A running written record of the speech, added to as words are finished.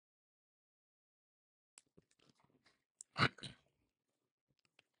Hello,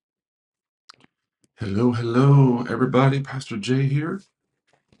 hello, everybody. Pastor Jay here.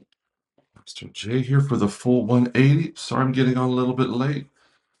 Pastor Jay here for the full 180. Sorry I'm getting on a little bit late.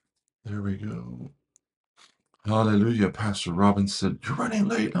 There we go. Hallelujah. Pastor Robin said, "You're running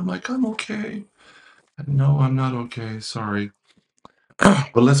late." I'm like, "I'm okay." No, I'm not okay. Sorry.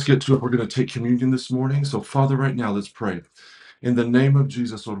 But let's get to it. We're going to take communion this morning. So, Father, right now, let's pray. In the name of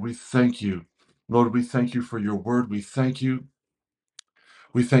Jesus, Lord, we thank you. Lord, we thank you for your word. We thank you.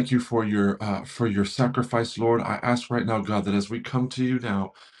 We thank you for your sacrifice, Lord. I ask right now, God, that as we come to you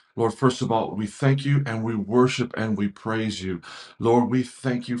now, Lord, first of all, we thank you and we worship and we praise you. Lord, we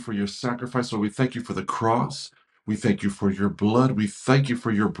thank you for your sacrifice. Lord, we thank you for the cross. We thank you for your blood. We thank you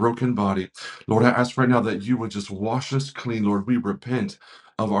for your broken body. Lord, I ask right now that you would just wash us clean. Lord, we repent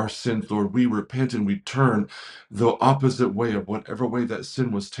of our sins. Lord, we repent and we turn the opposite way of whatever way that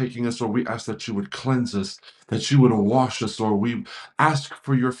sin was taking us. Lord, we ask that you would cleanse us, that you would wash us, Lord. We ask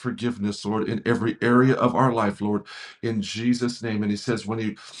for your forgiveness, Lord, in every area of our life, Lord, in Jesus' name. And he says,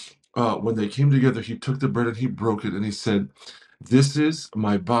 when they came together, he took the bread and he broke it, and he said, "This is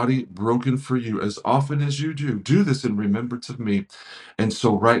my body broken for you. As often as you do this in remembrance of me." And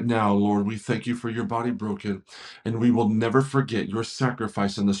so, right now, Lord, we thank you for your body broken, and we will never forget your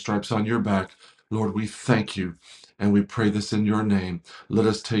sacrifice and the stripes on your back. Lord, we thank you, and we pray this in your name. Let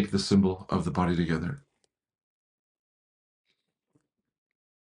us take the symbol of the body together.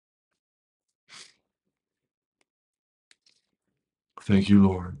 Thank you,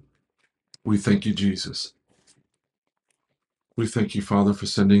 Lord. We thank you, Jesus. We thank you, Father, for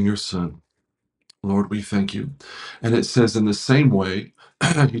sending your Son. Lord, we thank you. And it says, in the same way,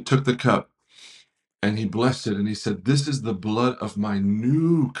 he took the cup and he blessed it and he said, "This is the blood of my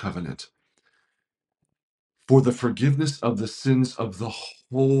new covenant for the forgiveness of the sins of the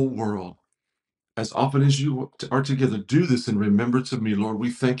whole world. As often as you are together, do this in remembrance of me." Lord, we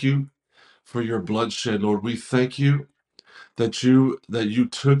thank you for your bloodshed. Lord, we thank you that you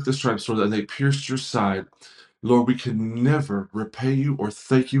took the stripes, Lord, and they pierced your side. Lord, we can never repay you or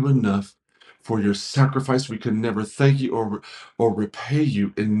thank you enough for your sacrifice. We can never thank you or repay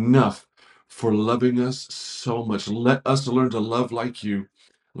you enough for loving us so much. Let us learn to love like you,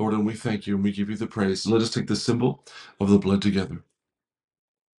 Lord, and we thank you and we give you the praise. Let us take the symbol of the blood together.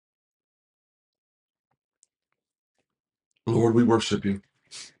 Lord, we worship you.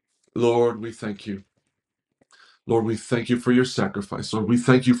 Lord, we thank you. Lord, we thank you for your sacrifice. Lord, we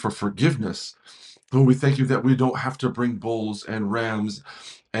thank you for forgiveness. Lord, we thank you that we don't have to bring bulls and rams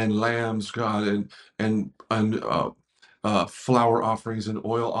and lambs, God, and flour offerings and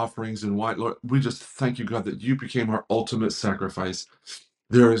oil offerings and wine. Lord, we just thank you, God, that you became our ultimate sacrifice.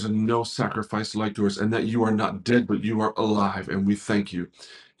 There is no sacrifice like yours, and that you are not dead, but you are alive. And we thank you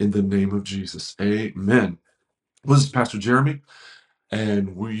in the name of Jesus. Amen. Well, this is Pastor Jeremy,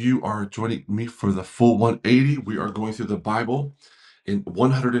 and you are joining me for the full 180. We are going through the Bible in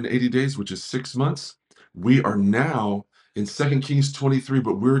 180 days, which is 6 months. We are now in 2 Kings 23,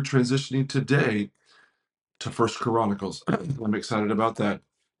 but we're transitioning today to First Chronicles. I'm excited about that.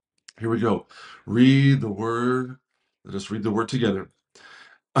 Here we go. Read the word. Let us read the word together.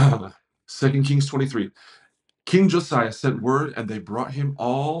 2 Kings 23. King Josiah sent word, and they brought him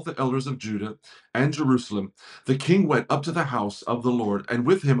all the elders of Judah and Jerusalem. The king went up to the house of the Lord, and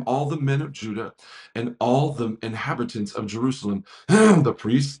with him all the men of Judah and all the inhabitants of Jerusalem, the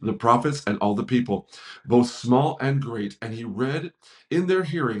priests, the prophets, and all the people, both small and great. And he read in their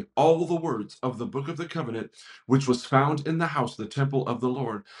hearing all the words of the book of the covenant, which was found in the house, the temple of the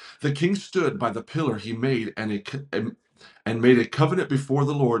Lord. The king stood by the pillar he made, and made a covenant before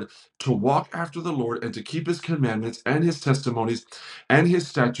the Lord to walk after the Lord and to keep his commandments and his testimonies and his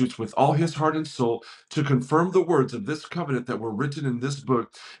statutes with all his heart and soul, to confirm the words of this covenant that were written in this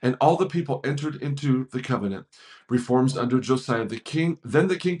book. And all the people entered into the covenant. Reforms under Josiah the king. Then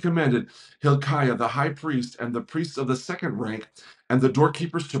the king commanded Hilkiah the high priest and the priests of the second rank and the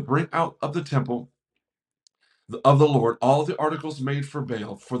doorkeepers to bring out of the temple of the Lord all the articles made for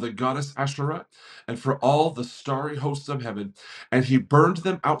Baal, for the goddess Asherah, and for all the starry hosts of heaven. And he burned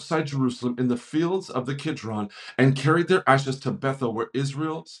them outside Jerusalem in the fields of the Kidron, and carried their ashes to Bethel, where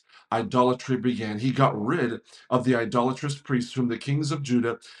Israel's idolatry began. He got rid of the idolatrous priests whom the kings of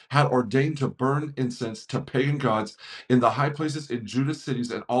Judah had ordained to burn incense to pagan gods in the high places in Judah's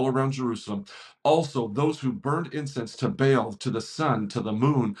cities and all around Jerusalem. Also, those who burned incense to Baal, to the sun, to the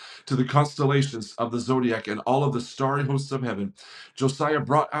moon, to the constellations of the zodiac and all of the starry hosts of heaven. Josiah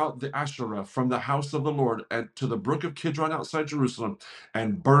brought out the Asherah from the house of the Lord and to the brook of Kidron outside Jerusalem,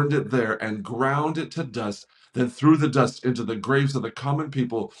 and burned it there and ground it to dust. then threw the dust into the graves of the common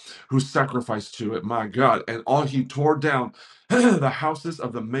people who sacrificed to it. My God. And all he tore down the houses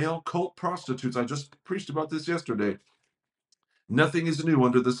of the male cult prostitutes. I just preached about this yesterday. Nothing is new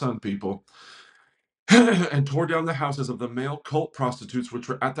under the sun, people. And tore down the houses of the male cult prostitutes, which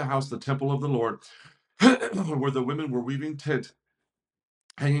were at the house, the temple of the Lord, where the women were weaving tent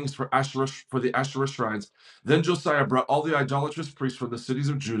hangings for Asherah, for the Asherah shrines. Then Josiah brought all the idolatrous priests from the cities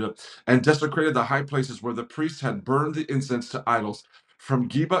of Judah and desecrated the high places where the priests had burned the incense to idols, from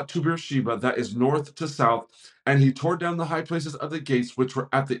Geba to Beersheba, that is north to south. And he tore down the high places of the gates, which were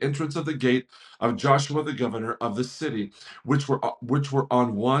at the entrance of the gate of Joshua the governor of the city, which were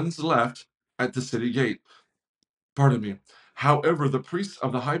on one's left at the city gate. Pardon me. However, the priests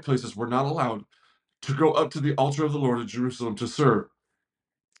of the high places were not allowed to go up to the altar of the Lord at Jerusalem to serve,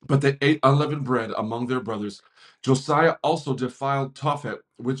 but they ate unleavened bread among their brothers. Josiah also defiled Tophet,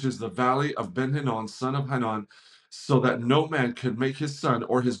 which is the valley of Ben-Hannon, son of Hanan, so that no man could make his son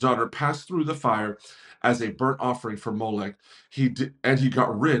or his daughter pass through the fire as a burnt offering for Molech. And he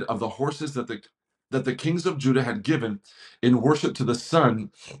got rid of the horses that the kings of Judah had given in worship to the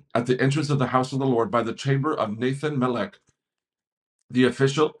sun at the entrance of the house of the Lord by the chamber of Nathan Melech, the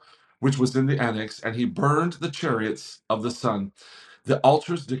official, which was in the annex, and he burned the chariots of the sun. The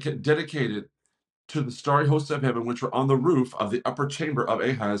altars dedicated to the starry hosts of heaven, which were on the roof of the upper chamber of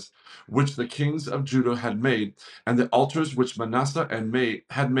Ahaz, which the kings of Judah had made, and the altars which Manasseh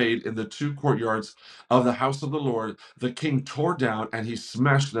had made in the two courtyards of the house of the Lord, the king tore down, and he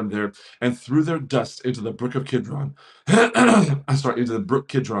smashed them there, and threw their dust into the brook of Kidron. I'm sorry, into the brook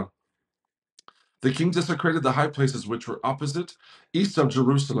Kidron. The king desecrated the high places which were opposite, east of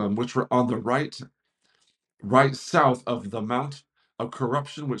Jerusalem, which were on the right south of the mount of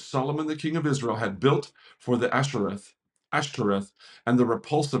corruption which Solomon the king of Israel had built for the Ashtoreth, and the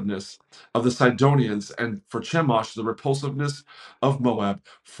repulsiveness of the Sidonians, and for Chemosh the repulsiveness of Moab,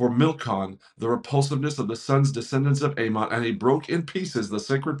 for Milcon the repulsiveness of the sons descendants of Ammon, and he broke in pieces the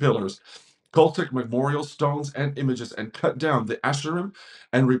sacred pillars, cultic memorial stones and images, and cut down the Asherim,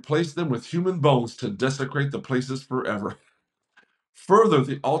 and replaced them with human bones to desecrate the places forever. Further,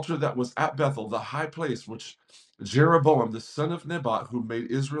 the altar that was at Bethel, the high place which Jeroboam, the son of Nebat, who made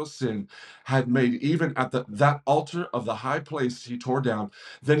Israel sin, had made, even at that altar of the high place he tore down.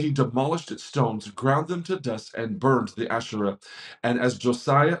 Then he demolished its stones, ground them to dust, and burned the Asherah. And as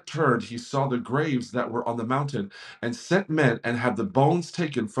Josiah turned, he saw the graves that were on the mountain, and sent men and had the bones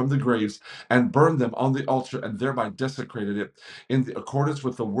taken from the graves, and burned them on the altar, and thereby desecrated it, in accordance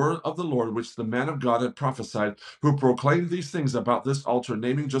with the word of the Lord, which the man of God had prophesied, who proclaimed these things about this altar,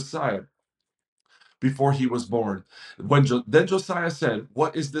 naming Josiah before he was born. Then Josiah said,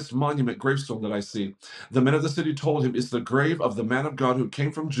 "What is this monument gravestone that I see?" The men of the city told him, "It's the grave of the man of God who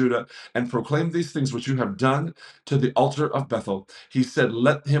came from Judah and proclaimed these things which you have done to the altar of Bethel." He said,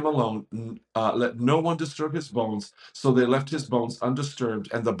 "Let him alone, let no one disturb his bones." So they left his bones undisturbed,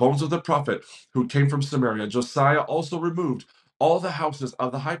 and the bones of the prophet who came from Samaria. Josiah also removed all the houses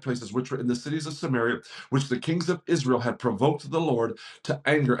of the high places which were in the cities of Samaria, which the kings of Israel had provoked the Lord to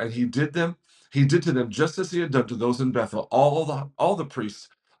anger, and he did to them just as he had done to those in Bethel. All the priests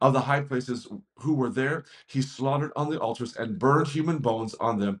of the high places who were there, he slaughtered on the altars and burned human bones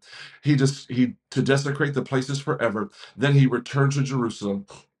on them. He to desecrate the places forever. Then he returned to Jerusalem.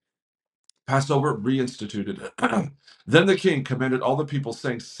 Passover reinstituted. Then the king commanded all the people,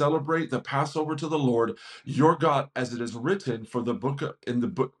 saying, "Celebrate the Passover to the Lord your God, as it is written for the book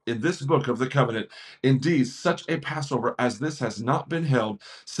in this book of the covenant. Indeed, such a Passover as this has not been held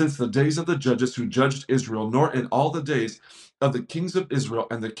since the days of the judges who judged Israel, nor in all the days of the kings of Israel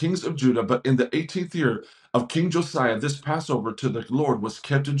and the kings of Judah. But in the 18th year of King Josiah, this Passover to the Lord was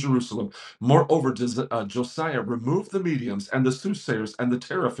kept in Jerusalem. Moreover, Josiah removed the mediums and the soothsayers and the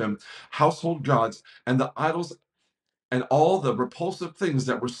teraphim, household gods, and the idols, and all the repulsive things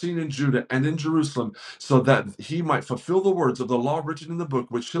that were seen in Judah and in Jerusalem, so that he might fulfill the words of the law written in the book,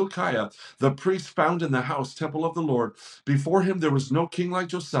 which Hilkiah the priest found in the house temple of the Lord. Before him there was no king like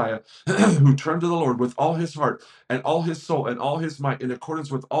Josiah, who turned to the Lord with all his heart and all his soul and all his might, in accordance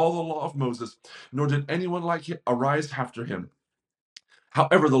with all the law of Moses, nor did anyone like him arise after him.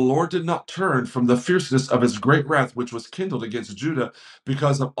 However, the Lord did not turn from the fierceness of his great wrath, which was kindled against Judah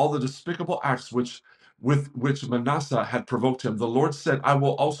because of all the despicable acts with which Manasseh had provoked him. The Lord said, "I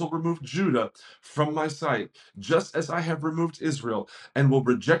will also remove Judah from my sight, just as I have removed Israel, and will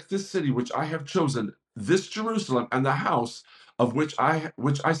reject this city which I have chosen, this Jerusalem, and the house of which I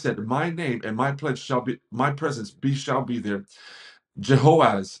said, my name and my pledge shall be, my presence shall be there."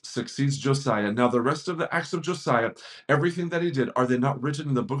 Jehoaz succeeds Josiah. Now, the rest of the acts of Josiah, everything that he did, are they not written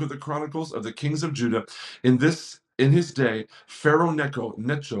in the book of the Chronicles of the kings of Judah? In his day, Pharaoh Necho,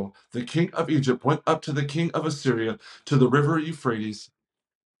 the king of Egypt, went up to the king of Assyria to the river Euphrates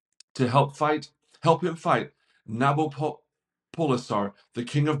to help him fight Nabopolassar, the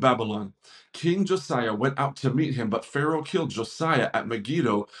king of Babylon. King Josiah went out to meet him, but Pharaoh killed Josiah at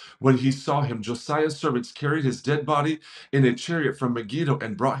Megiddo. When he saw him, Josiah's servants carried his dead body in a chariot from Megiddo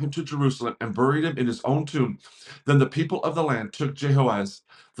and brought him to Jerusalem and buried him in his own tomb. Then the people of the land took Jehoaz,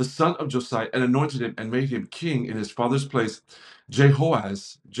 the son of Josiah, and anointed him and made him king in his father's place.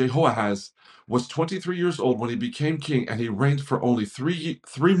 Jehoahaz was 23 years old when he became king, and he reigned for only 3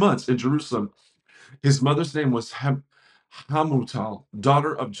 months in Jerusalem. His mother's name was Hamutal,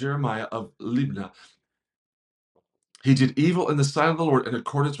 daughter of Jeremiah of Libnah. He did evil in the sight of the Lord in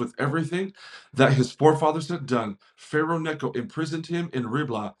accordance with everything that his forefathers had done. Pharaoh Necho imprisoned him in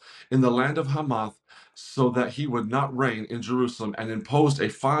Riblah in the land of Hamath so that he would not reign in Jerusalem, and imposed a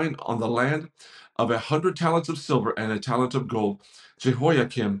fine on the land of 100 talents of silver and a talent of gold.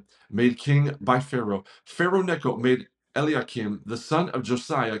 Jehoiakim made king by Pharaoh. Pharaoh Necho made Eliakim, the son of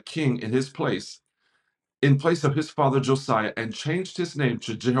Josiah, king in place of his father Josiah, and changed his name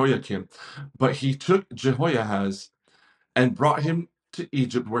to Jehoiakim. But he took Jehoiahaz and brought him to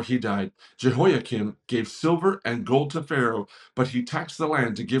Egypt, where he died. Jehoiakim gave silver and gold to Pharaoh, but he taxed the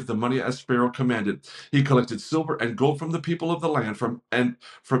land to give the money as Pharaoh commanded. He collected silver and gold from the people of the land from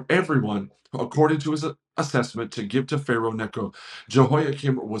everyone according to his assessment to give to Pharaoh Necho.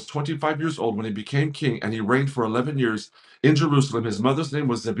 Jehoiakim was 25 years old when he became king, and he reigned for 11 years in Jerusalem. His mother's name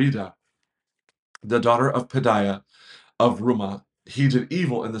was Zebidah, the daughter of Pedaiah of Rumah. He did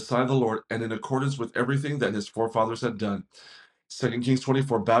evil in the sight of the Lord and in accordance with everything that his forefathers had done. 2 Kings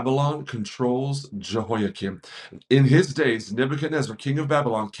 24, Babylon controls Jehoiakim. In his days, Nebuchadnezzar, king of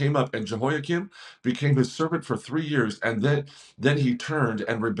Babylon, came up, and Jehoiakim became his servant for 3 years, and then he turned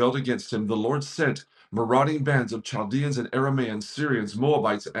and rebelled against him. The Lord sent marauding bands of Chaldeans and Arameans, Syrians,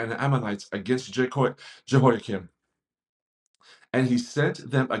 Moabites, and Ammonites against Jehoiakim, and he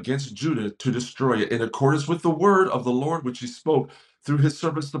sent them against Judah to destroy it, in accordance with the word of the Lord which he spoke through his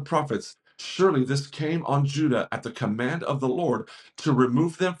servants the prophets. Surely this came on Judah at the command of the Lord, to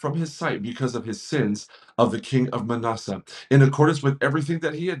remove them from his sight because of his sins of the king of Manasseh, in accordance with everything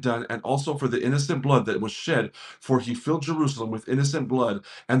that he had done, and also for the innocent blood that was shed, for he filled Jerusalem with innocent blood,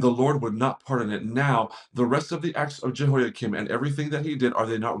 and the Lord would not pardon it. Now the rest of the acts of Jehoiakim and everything that he did, are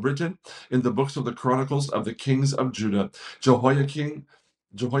they not written in the books of the Chronicles of the kings of Judah? Jehoiakim,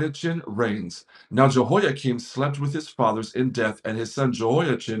 Jehoiachin reigns. Now Jehoiakim slept with his fathers in death, and his son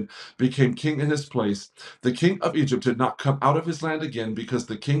Jehoiachin became king in his place. The king of Egypt did not come out of his land again, because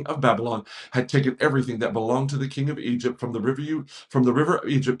the king of Babylon had taken everything that belonged to the king of Egypt, from the river of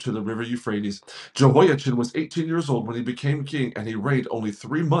Egypt to the river Euphrates. Jehoiachin was 18 years old when he became king, and he reigned only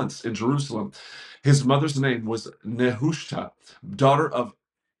 3 months in Jerusalem. His mother's name was Nehushta, daughter of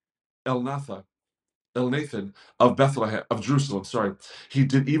Elnathan. Elnathan of Bethlehem, of Jerusalem, sorry. He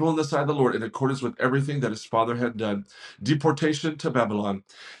did evil in the sight of the Lord in accordance with everything that his father had done. Deportation to Babylon.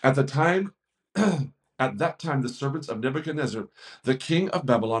 At the time, at that time, the servants of Nebuchadnezzar, the king of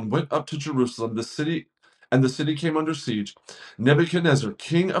Babylon, went up to Jerusalem, and the city came under siege. Nebuchadnezzar,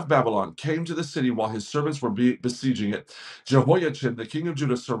 king of Babylon, came to the city while his servants were besieging it. Jehoiachin, the king of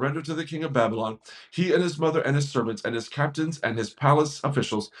Judah, surrendered to the king of Babylon, he and his mother and his servants and his captains and his palace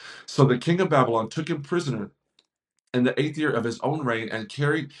officials. So the king of Babylon took him prisoner in the 8th year of his own reign, and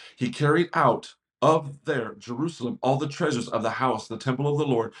carried out of there Jerusalem all the treasures of the house, the temple of the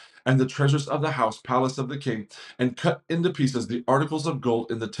Lord, and the treasures of the house, palace of the king, and cut into pieces the articles of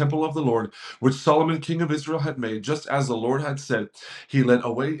gold in the temple of the Lord, which Solomon king of Israel had made, just as the Lord had said. He led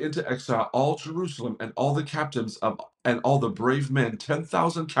away into exile all Jerusalem, and all the captives of and all the brave men,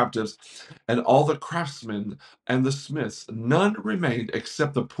 10,000 captives, and all the craftsmen and the smiths. None remained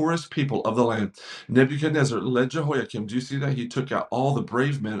except the poorest people of the land. Nebuchadnezzar led Jehoiakim. Do you see that? He took out all the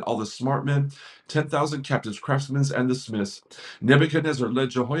brave men, all the smart men, 10,000 captives, craftsmen, and the smiths. Nebuchadnezzar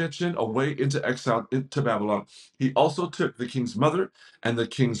led Jehoiachin away into exile into Babylon. He also took the king's mother and the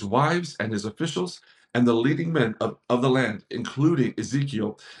king's wives and his officials and the leading men of the land, including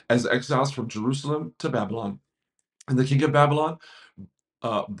Ezekiel, as exiles from Jerusalem to Babylon. And the king of Babylon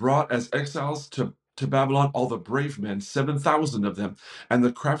brought as exiles to Babylon all the brave men, 7,000 of them, and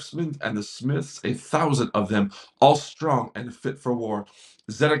the craftsmen and the smiths, 1,000 of them, all strong and fit for war.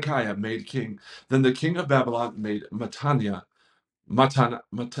 Zedekiah made king. Then the king of Babylon made Mattaniah,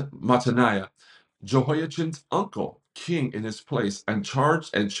 Jehoiachin's uncle, king in his place and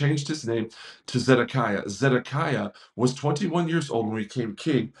charged and changed his name to Zedekiah. Zedekiah was 21 years old when he became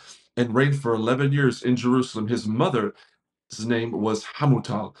king and reigned for 11 years in Jerusalem. His mother's name was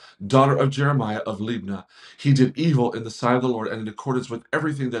Hamutal, daughter of Jeremiah of Libnah. He did evil in the sight of the Lord and in accordance with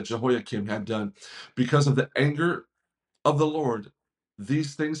everything that Jehoiakim had done. Because of the anger of the Lord,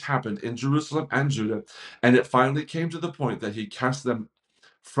 these things happened in Jerusalem and Judah, and it finally came to the point that he cast them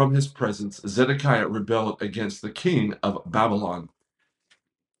from his presence. Zedekiah rebelled against the king of Babylon.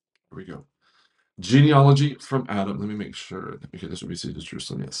 Here we go. Genealogy from Adam. Let me make sure. Okay, this would be seated in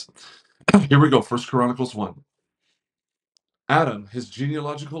Jerusalem. Yes. Here we go. First Chronicles 1. Adam, his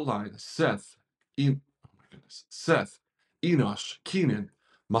genealogical line, Seth, Enosh, Kenan,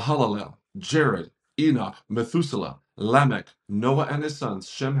 Mahalalel, Jared, Enoch, Methuselah, Lamech, Noah and his sons,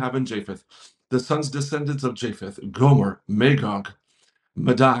 Shem, Ham, and Japheth. The sons descendants of Japheth, Gomer, Magog,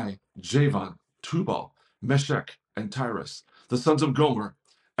 Madai, Javan, Tubal, Meshech, and Tyrus. The sons of Gomer,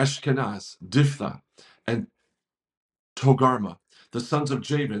 Ashkenaz, Diphthah, and Togarma. The sons of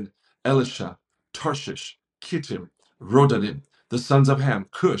Javan, Elisha, Tarshish, Kittim, Rodanim. The sons of Ham,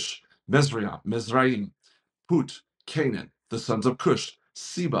 Cush, Mizraim, Put, Canaan. The sons of Cush,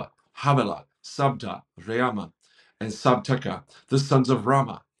 Seba, Havilah, Sabta, Reama, and Sabteka. The sons of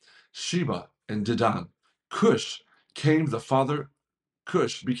Rama, Sheba, and Dedan. Cush became the father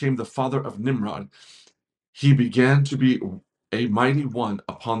of Nimrod. He began to be a mighty one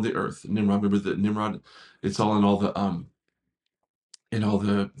upon the earth. Nimrod, remember that Nimrod, it's all in all the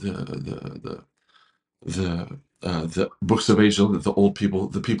the books of Asia, the old people,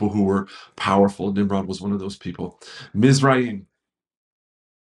 the people who were powerful. Nimrod was one of those people. Mizraim,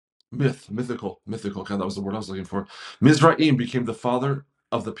 mythical. God, that was the word I was looking for. Mizraim became the father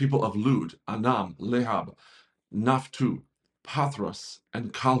of the people of Lud, Anam, Lehab, Naphtu, Pathros,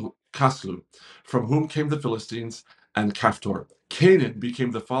 and Kaslu, from whom came the Philistines and Caphtor. Canaan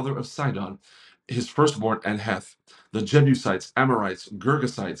became the father of Sidon, his firstborn, and Heth. The Jebusites, Amorites,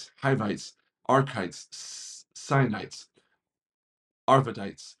 Girgasites, Hivites, Archites, Sinites,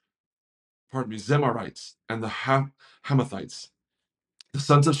 Arvadites, Zemarites, and the Hamathites. The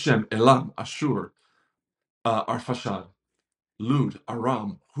sons of Shem, Elam, Ashur, Arphashad, Lud,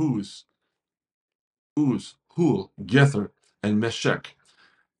 Aram, Uz, Hul, Gether, and Meshech.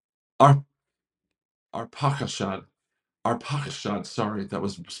 Arpachshad, sorry,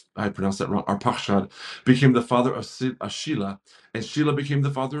 I pronounced that wrong. Arpachshad became the father of Shelah, and Shelah became the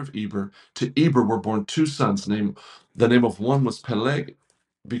father of Eber. To Eber were born two sons. The name of one was Peleg,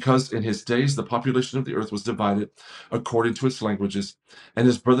 because in his days the population of the earth was divided according to its languages, and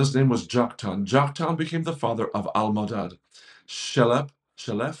his brother's name was Joktan. Joktan became the father of Almodad, Shelef,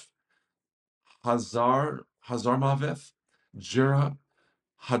 Hazarmaveth, Jera,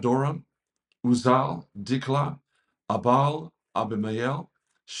 Hadoram, Uzal, Dikla, Abal, Abimael,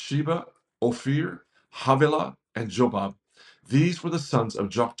 Sheba, Ophir, Havilah, and Jobab. These were the sons of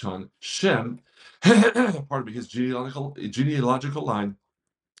Joktan. Shem, pardon me, his genealogical line,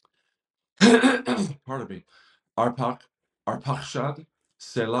 pardon me, Arpachshad,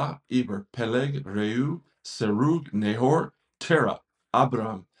 Selah, Eber, Peleg, Reu, Serug, Nahor, Terah,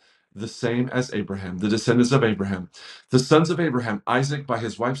 Abram, the same as Abraham, the descendants of Abraham. The sons of Abraham, Isaac by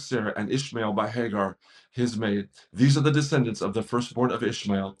his wife Sarah, and Ishmael by Hagar, his maid. These are the descendants of the firstborn of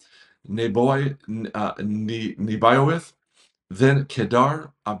Ishmael, Nebaioth, then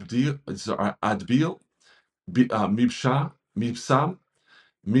Kedar, Adbil, Mibsam,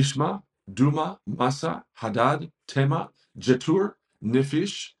 Mishma, Duma, Masa, Hadad, Tema, Jetur,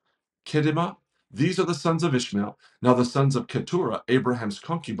 Nephish, Kedema. These are the sons of Ishmael. Now the sons of Keturah, Abraham's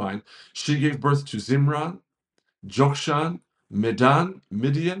concubine, she gave birth to Zimran, Jokshan, Medan,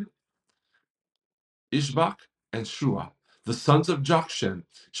 Midian, Ishbak, and Shua. The sons of Jokshan,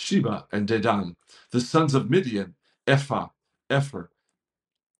 Sheba, and Dedan. The sons of Midian, Epher,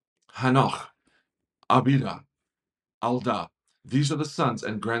 Hanoch, Abida, Alda. These are the sons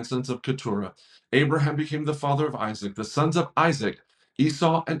and grandsons of Keturah. Abraham became the father of Isaac. The sons of Isaac,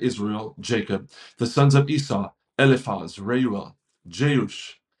 Esau and Israel, Jacob. The sons of Esau, Eliphaz, Reuel,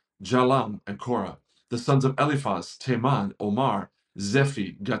 Jeush, Jalam, and Korah. The sons of Eliphaz, Teman, Omar,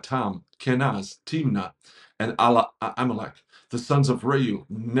 Zephi, Gatam, Kenaz, Timnah, and Amalek. The sons of Reu,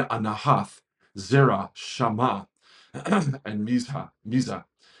 Nahath, Zerah, Shammah, and Mizah.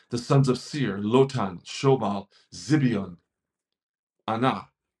 The sons of Seir, Lotan, Shobal, Zibeon, Anah,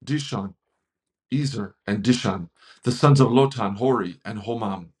 Dishon, Ezer, and Dishan. The sons of Lotan, Hori, and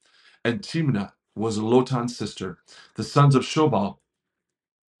Homam. And Timnah was Lotan's sister. The sons of Shobal,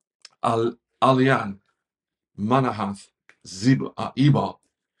 Alian, Manahath, Ebal,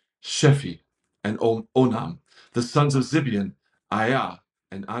 Shephi, and Onam. The sons of Zibeon, Aiah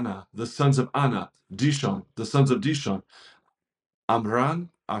and Anna. The sons of Anna, Dishon. The sons of Dishon, Amran,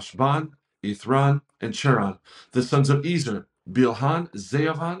 Ashban, Ithran, and Cheran. The sons of Ezer, Bilhan,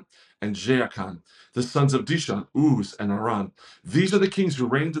 Zeavan, and Jeakan. The sons of Dishon, Uz, and Aran. These are the kings who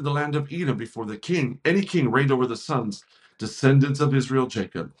reigned in the land of Edom before any king reigned over the sons, descendants of Israel,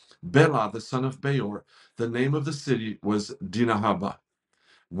 Jacob. Bela, the son of Beor, the name of the city was Dinahaba.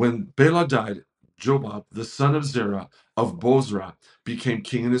 When Bela died, Jobab, the son of Zerah of Bozrah, became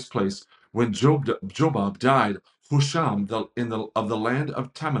king in his place. When Jobab died, Husham of the land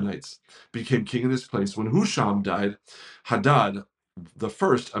of Tammanites became king in his place. When Husham died, Hadad, the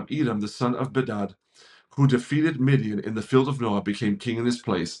first of Edom, the son of Bedad, who defeated Midian in the field of Noah, became king in his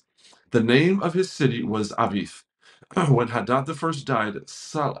place. The name of his city was Avith. When Hadad the first died,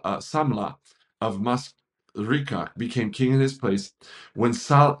 Samlah of Masrekah became king in his place. When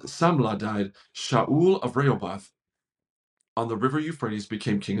Samlah died, Shaul of Rehoboth on the river Euphrates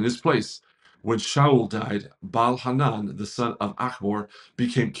became king in his place. When Shaul died, Baal-Hanan, the son of Achbor,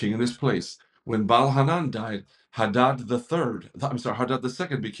 became king in his place. When Baal-Hanan died, Hadad the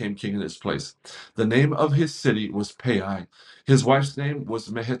second became king in his place. The name of his city was Pai. His wife's name was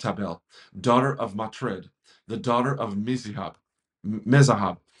Mehetabel, daughter of Matred, the daughter of Mezahab.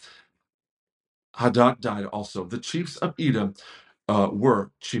 Hadad died also. The chiefs of Edom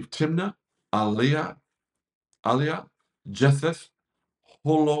were Chief Timnah, Aliah, Jetheth,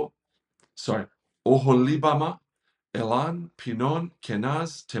 Oholibama, Elan, Pinon,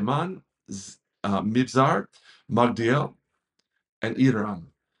 Kenaz, Teman, Mibzar, Magdiel, and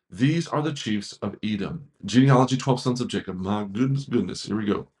Iram. These are the chiefs of Edom. Genealogy, 12 sons of Jacob. My goodness, here we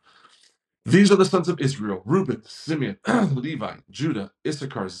go. These are the sons of Israel: Reuben, Simeon, Levi, Judah,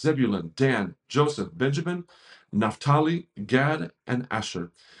 Issachar, Zebulun, Dan, Joseph, Benjamin, Naphtali, Gad, and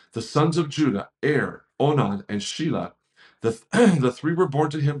Asher. The sons of Judah: Er, Onan, and Shelah. The three were born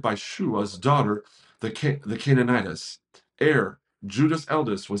to him by Shua's daughter, the Canaanitess. Er, Judah's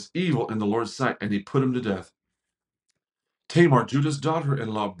eldest, was evil in the Lord's sight, and he put him to death. Tamar, Judah's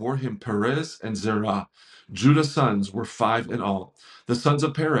daughter-in-law, bore him Perez and Zerah. Judah's sons were 5 in all. The sons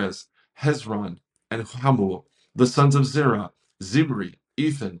of Perez, Hezron, and Hamul. The sons of Zerah, Zimri,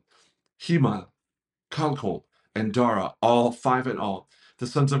 Ethan, Heman, Kalkol, and Dara, all 5 in all. The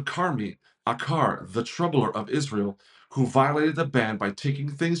sons of Carmi, Akar, the troubler of Israel, who violated the ban by taking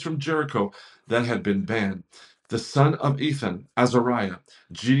things from Jericho that had been banned. The son of Ethan, Azariah,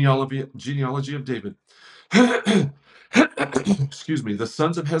 genealogy of David. Excuse me, the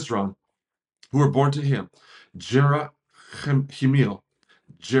sons of Hezron, who were born to him: Jerahmeel,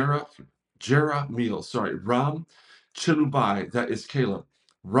 Ram, Chilubai, that is Caleb.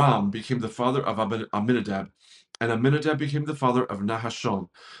 Ram became the father of Aminadab, and Aminadab became the father of Nahashon,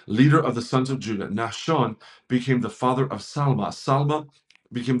 leader of the sons of Judah. Nahashon became the father of Salma. Salma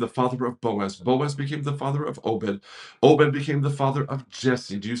became the father of Boaz. Boaz became the father of Obed. Obed became the father of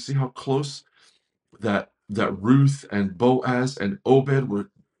Jesse. Do you see how close that Ruth and Boaz and Obed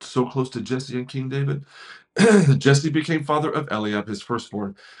were so close to Jesse and King David? Jesse became father of Eliab, his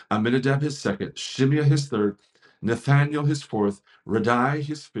firstborn, Aminadab his second, Shimea his third, Nathaniel his fourth, Radai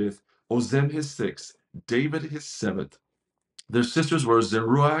his fifth, Ozem his sixth, David his seventh. Their sisters were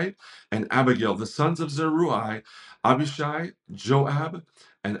Zeruiah and Abigail. The sons of Zeruiah: Abishai, Joab,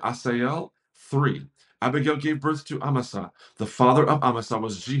 and Asael, 3. Abigail gave birth to Amasa. The father of Amasa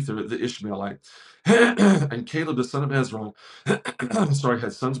was Jether the Ishmaelite. And Caleb, the son of Hezron,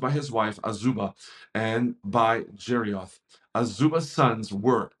 had sons by his wife Azubah and by Jerioth. Azubah's sons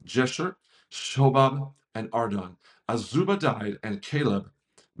were Jesher, Shobab, and Ardon. Azubah died, and Caleb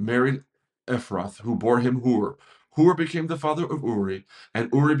married Ephrath, who bore him Hur. Hur became the father of Uri, and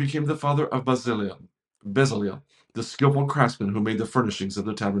Uri became the father of Bezalel, the skillful craftsman who made the furnishings of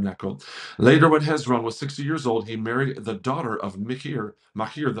the tabernacle. Later, when Hezron was 60 years old, he married the daughter of Machir,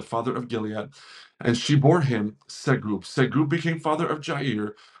 the father of Gilead, and she bore him Segub. Segub became father of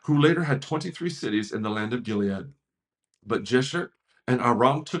Jair, who later had 23 cities in the land of Gilead. But Jesher and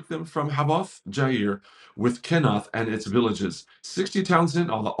Aram took them from Havoth Jair with Kenath and its villages, 60 towns in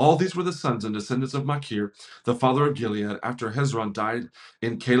all. All these were the sons and descendants of Machir, the father of Gilead, after Hezron died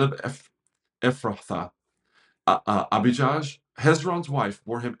in Caleb Ephrathah. Abijah, Hezron's wife,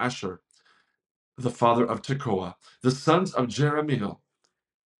 bore him Asher, the father of Tekoa. The sons of Jeremiel,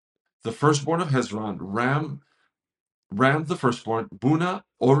 the firstborn of Hezron: Ram the firstborn, Buna,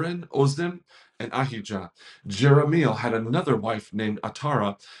 Oren, Ozim, and Ahijah. Jeremiel had another wife named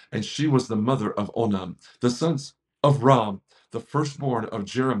Atara, and she was the mother of Onam. The sons of Ram, the firstborn of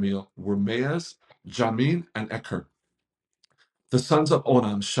Jeremiel, were Maaz, Jamin, and Eker. The sons of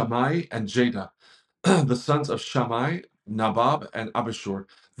Onam: Shammai and Jada. The sons of Shammai, Nabab, and Abishur.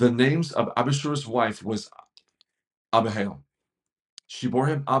 The names of Abishur's wife was Abihail. She bore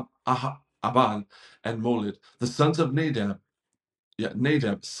him Aban and Molid. The sons of Nadab,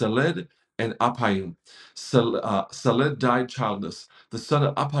 Seled, and Apayim. Seled died childless. The son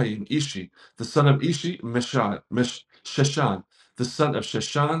of Apayim, Ishi. The son of Ishi, Sheshan. The son of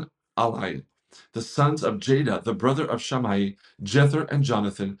Sheshan, Alai. The sons of Jada, the brother of Shammai, Jether and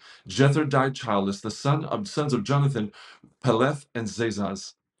Jonathan. Jether died childless. The sons of Jonathan, Peleth and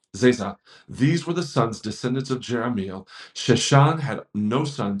Zazah. These were the sons, descendants of Jeremiel. Sheshan had no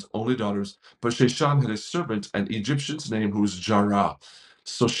sons, only daughters. But Sheshan had a servant, an Egyptian's name, who was Jarrah.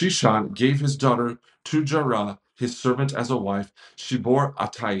 So Shishan gave his daughter to Jarrah, his servant, as a wife. She bore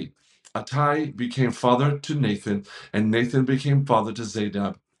Attai. Attai became father to Nathan, and Nathan became father to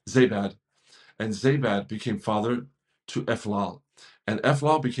Zabad, and Zabad became father to Ephlal, and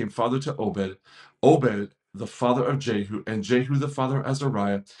Ephlal became father to Obed. Obed, the father of Jehu, and Jehu the father of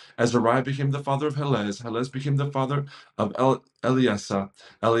Azariah. Azariah became the father of Helez. Helez became the father of Eliasa.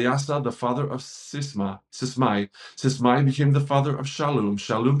 Eliasa, the father of Sismai. Sismai became the father of Shalom.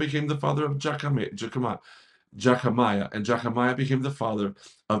 Shalom became the father of Jechamiah, and Jechamiah became the father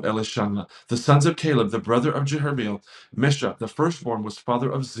of Elishama. The sons of Caleb, the brother of Jeharmeel. Mesha, the firstborn, was father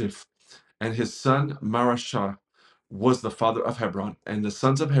of Ziph, and his son Marashah was the father of Hebron. And the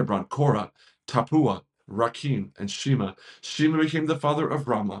sons of Hebron, Korah, Tapua, Rakim, and Shema. Shema became the father of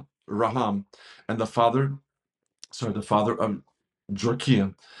Raham, and the father of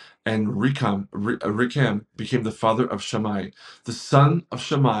Jorkiam, and Recham became the father of Shammai. The son of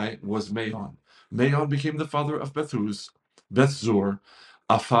Shammai was Maon. Maon became the father of Bethzur.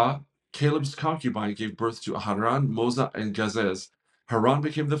 Apha, Caleb's concubine, gave birth to Haran, Moza, and Gazez. Haran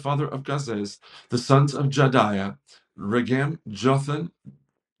became the father of Gazez. The sons of Jadiah, Regem, Jothan,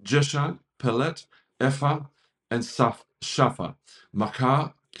 Jeshan, Pelet, Ephah, and Shapha.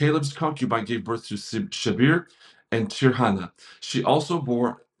 Makah, Caleb's concubine, gave birth to Shabir and Tirhana. She also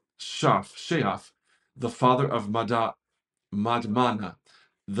bore Sheaf, the father of Madmana,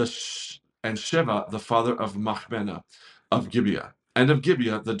 and Sheva, the father of Machbena, of Gibeah. And of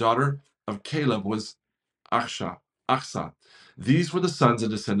Gibeah, the daughter of Caleb was Achsa. These were the sons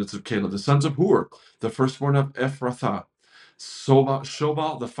and descendants of Caleb. The sons of Hur, the firstborn of Ephrathah.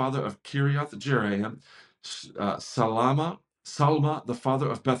 Shobal, the father of Kiriath Jearim. Salma, the father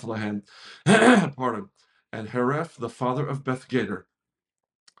of Bethlehem. Pardon. And Hereph, the father of Bethgader.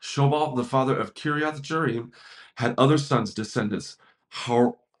 Shobal, the father of Kiriath Jearim, had other sons, descendants.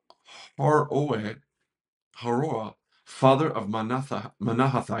 Haroeh, Haroah, father of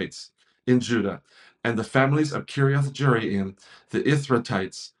Manahathites in Judah, and the families of Kiriath Jearim, the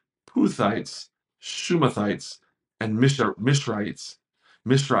Ithratites, Puthites, Shumathites, and Mishrites,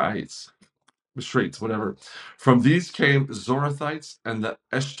 whatever. From these came Zorathites and the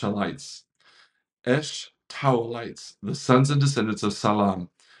Eshtaulites, the sons and descendants of Salam,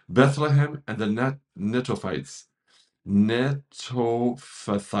 Bethlehem, and the Netophathites,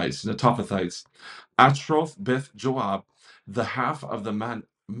 Atroth Beth Joab, the half of the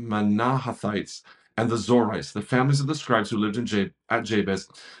Manahathites, and the Zorites, the families of the scribes who lived at Jabez,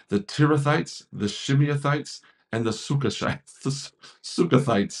 the Tirathites, the Shimeathites, and the Sukathites.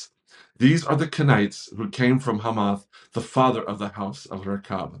 These are the Kenites who came from Hamath, the father of the house of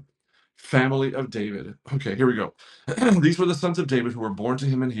Rechab. Family of David. Okay, here we go. These were the sons of David who were born to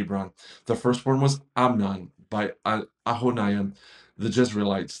him in Hebron. The firstborn was Amnon by Ahoniam, the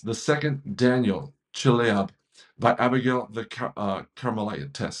Jezreelites. The second, Daniel, Chileab, by Abigail the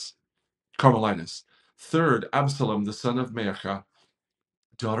Carmelites. Third, Absalom, the son of Maacah,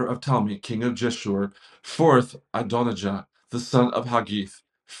 daughter of Talmi, king of Jeshur. Fourth, Adonijah, the son of Haggith.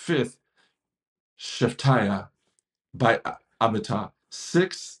 Fifth, Shephatiah, by Abitah.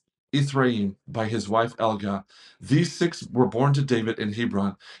 Six, Ithraim, by his wife Elga. These six were born to David in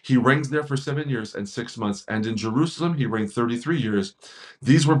Hebron. He reigned there for 7 years and 6 months, and in Jerusalem he reigned 33 years.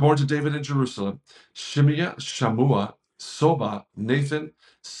 These were born to David in Jerusalem: Shimea, Shammua, Soba, Nathan,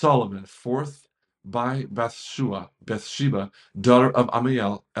 Solomon. Fourth, by Bathsheba, daughter of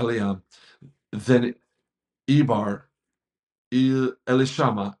Amiel, Eliam. Then Ebar,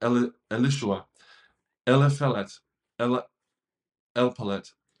 Elishama, Elishua, Eliphelet,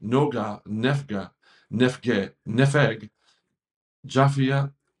 Elpalet, Noga, Nefeg,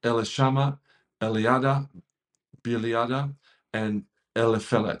 Japhia, Elishama, Eliada, Biliada, and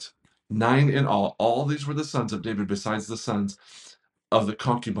Eliphelet. 9 in all. All these were the sons of David, besides the sons of the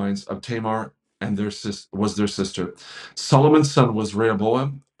concubines of Tamar and was their sister. Solomon's son was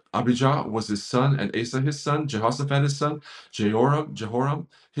Rehoboam. Abijah was his son, and Asa his son, Jehoshaphat his son, Jehoram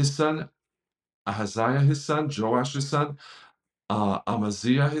his son, Ahaziah his son, Joash his son,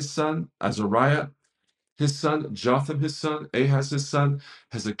 Amaziah his son, Azariah his son, Jotham his son, Ahaz his son,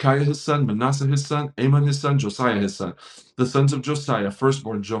 Hezekiah his son, Manasseh his son, Amon his son, Josiah his son. The sons of Josiah,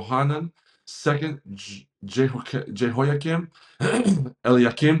 firstborn Johanan, second Jehoiakim,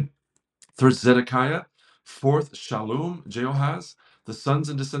 Eliakim, third Zedekiah, fourth Shallum, Jehoaz, the sons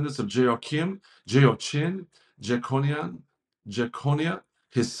and descendants of Jehoiakim, Jehoiachin, Jeconiah,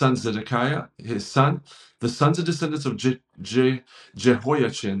 his son Zedekiah, his son, the sons and descendants of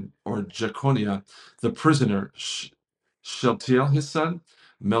Jehoiachin, or Jeconiah, the prisoner, Sheltiel, his son,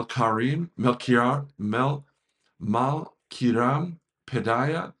 Malkiram,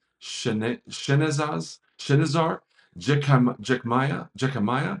 Pedaiah, Shenazar,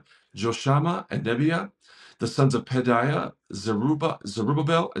 Jechemiah, Joshama, and Nebiah, the sons of Pedaiah,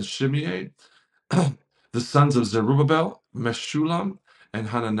 Zerubbabel, and Shimei, the sons of Zerubbabel, Meshulam, and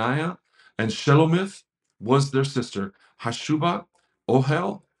Hananiah, and Shelomith was their sister, Hashubah,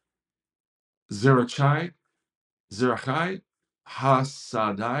 Ohel, Zerachai,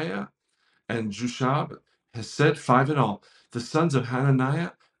 Hasadiah, and Jushab, Hesed, five in all. The sons of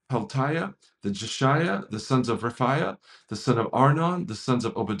Hananiah, Peltiah, the Jeshiah, the sons of Rephiah, the son of Arnon, the sons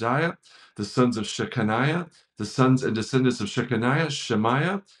of Obadiah, the sons of Shechaniah, the sons and descendants of Shechaniah,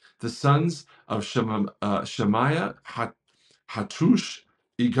 Shemaiah, the sons of Shemaiah, Hatush,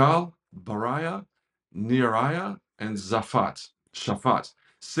 Igal, Bariah, Neariah, and Shaphat.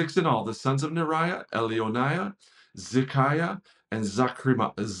 Six in all. The sons of Neriah, Elionaiah, Zikiah, and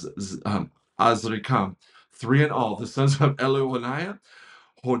Azrikam. Three in all. The sons of Eloniah,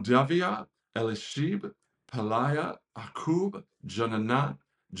 Hodaviah, Elishib, Peliah, Akub, Johanan,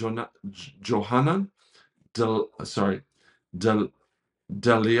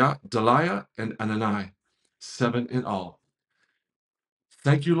 Deliah, and Anani. Seven in all.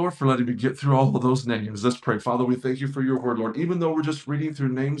 Thank you, Lord, for letting me get through all of those names. Let's pray. Father, we thank you for your word, Lord. Even though we're just reading through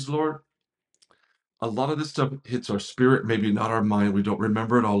names, Lord, a lot of this stuff hits our spirit, maybe not our mind. We don't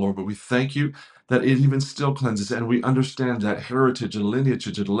remember it all, Lord, but we thank you that it even still cleanses. And we understand that heritage and lineage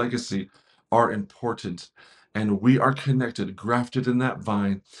and legacy are important. And we are connected, grafted in that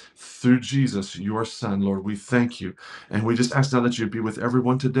vine through Jesus, your son, Lord. We thank you. And we just ask now that you'd be with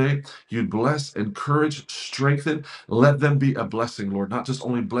everyone today. You'd bless, encourage, strengthen. Let them be a blessing, Lord. Not just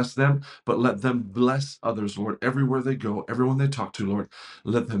only bless them, but let them bless others, Lord, everywhere they go, everyone they talk to, Lord.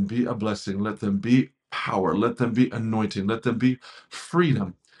 Let them be a blessing. Let them be power. Let them be anointing. Let them be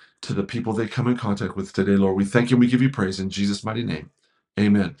freedom to the people they come in contact with today, Lord. We thank you and we give you praise in Jesus' mighty name.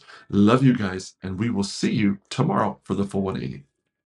 Amen. Love you guys, and we will see you tomorrow for the full 180.